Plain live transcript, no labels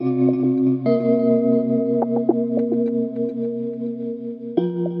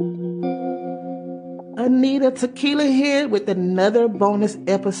Tequila here with another bonus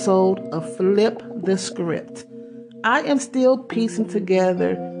episode of Flip the Script. I am still piecing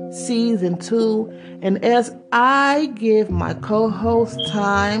together season 2, and as I give my co-host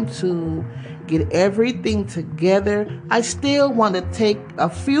time to get everything together, I still want to take a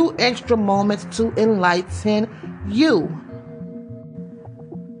few extra moments to enlighten you.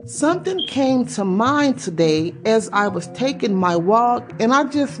 Something came to mind today as I was taking my walk, and I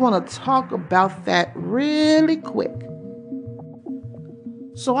just want to talk about that really quick.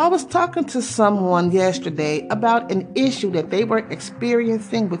 So I was talking to someone yesterday about an issue that they were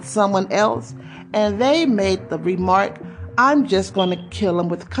experiencing with someone else, and they made the remark, "I'm just going to kill them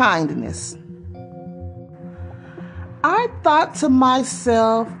with kindness." I thought to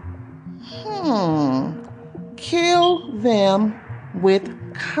myself, kill them with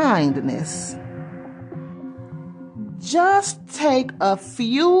kindness. Just take a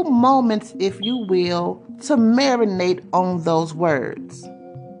few moments, if you will, to marinate on those words.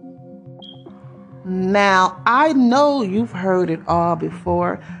 Now, I know you've heard it all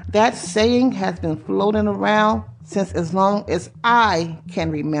before. That saying has been floating around since as long as I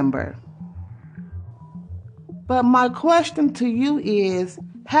can remember. But my question to you is,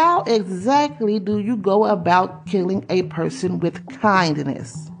 how exactly do you go about killing a person with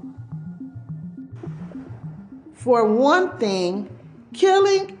kindness? For one thing,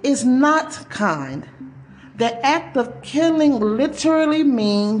 killing is not kind. The act of killing literally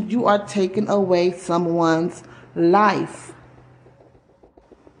means you are taking away someone's life.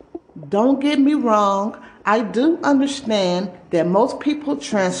 Don't get me wrong, I do understand that most people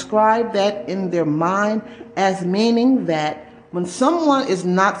transcribe that in their mind as meaning that when someone is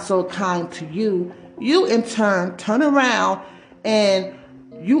not so kind to you, you in turn turn around and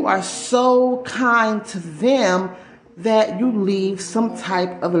you are so kind to them that you leave some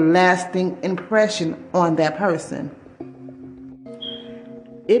type of lasting impression on that person.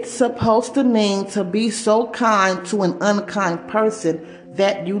 It's supposed to mean to be so kind to an unkind person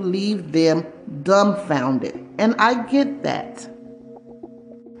that you leave them dumbfounded. And I get that.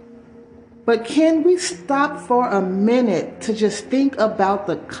 But can we stop for a minute to just think about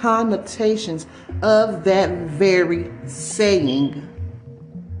the connotations of that very saying?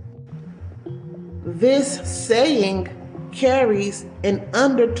 This saying carries an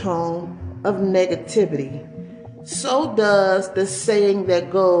undertone of negativity. So does the saying that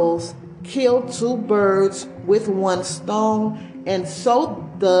goes, "Kill two birds with one stone," and so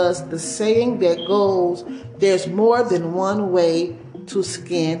does the saying that goes, "There's more than one way to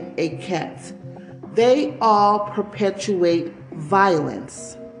skin a cat." They all perpetuate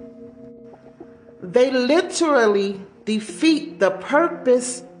violence. They literally defeat the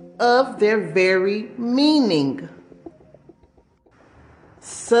purpose of their very meaning.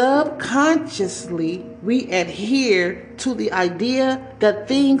 Subconsciously, we adhere to the idea that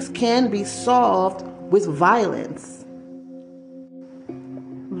things can be solved with violence.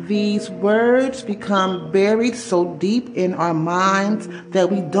 These words become buried so deep in our minds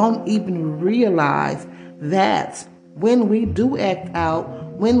that we don't even realize that when we do act out,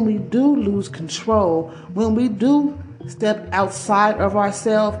 when we do lose control, when we do step outside of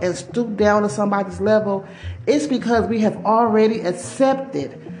ourselves and stoop down to somebody's level, it's because we have already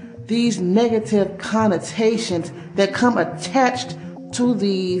accepted these negative connotations that come attached to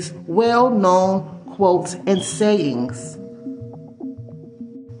these well-known quotes and sayings.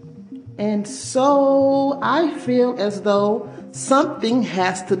 And so I feel as though something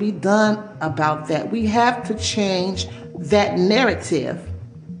has to be done about that. We have to change that narrative.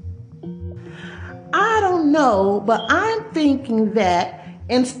 I don't know, but I'm thinking that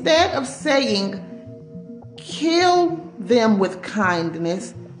instead of saying kill them with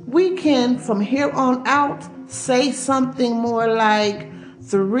kindness, we can from here on out say something more like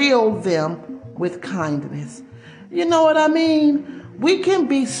thrill them with kindness. You know what I mean? We can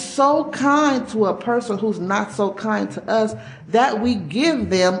be so kind to a person who's not so kind to us that we give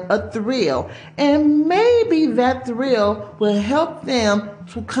them a thrill. And maybe that thrill will help them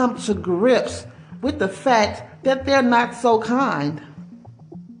to come to grips with the fact that they're not so kind.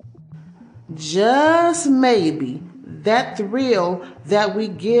 Just maybe that thrill that we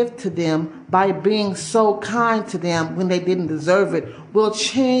give to them by being so kind to them when they didn't deserve it will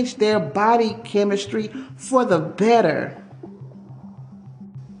change their body chemistry for the better.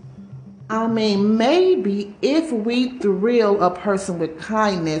 I mean, maybe if we thrill a person with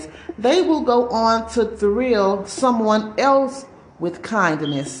kindness, they will go on to thrill someone else with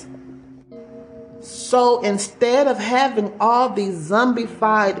kindness. So instead of having all these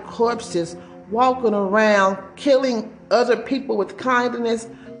zombified corpses walking around killing other people with kindness,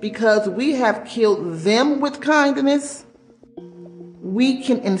 because we have killed them with kindness, we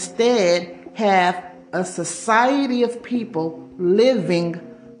can instead have a society of people living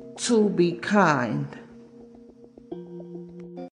to be kind.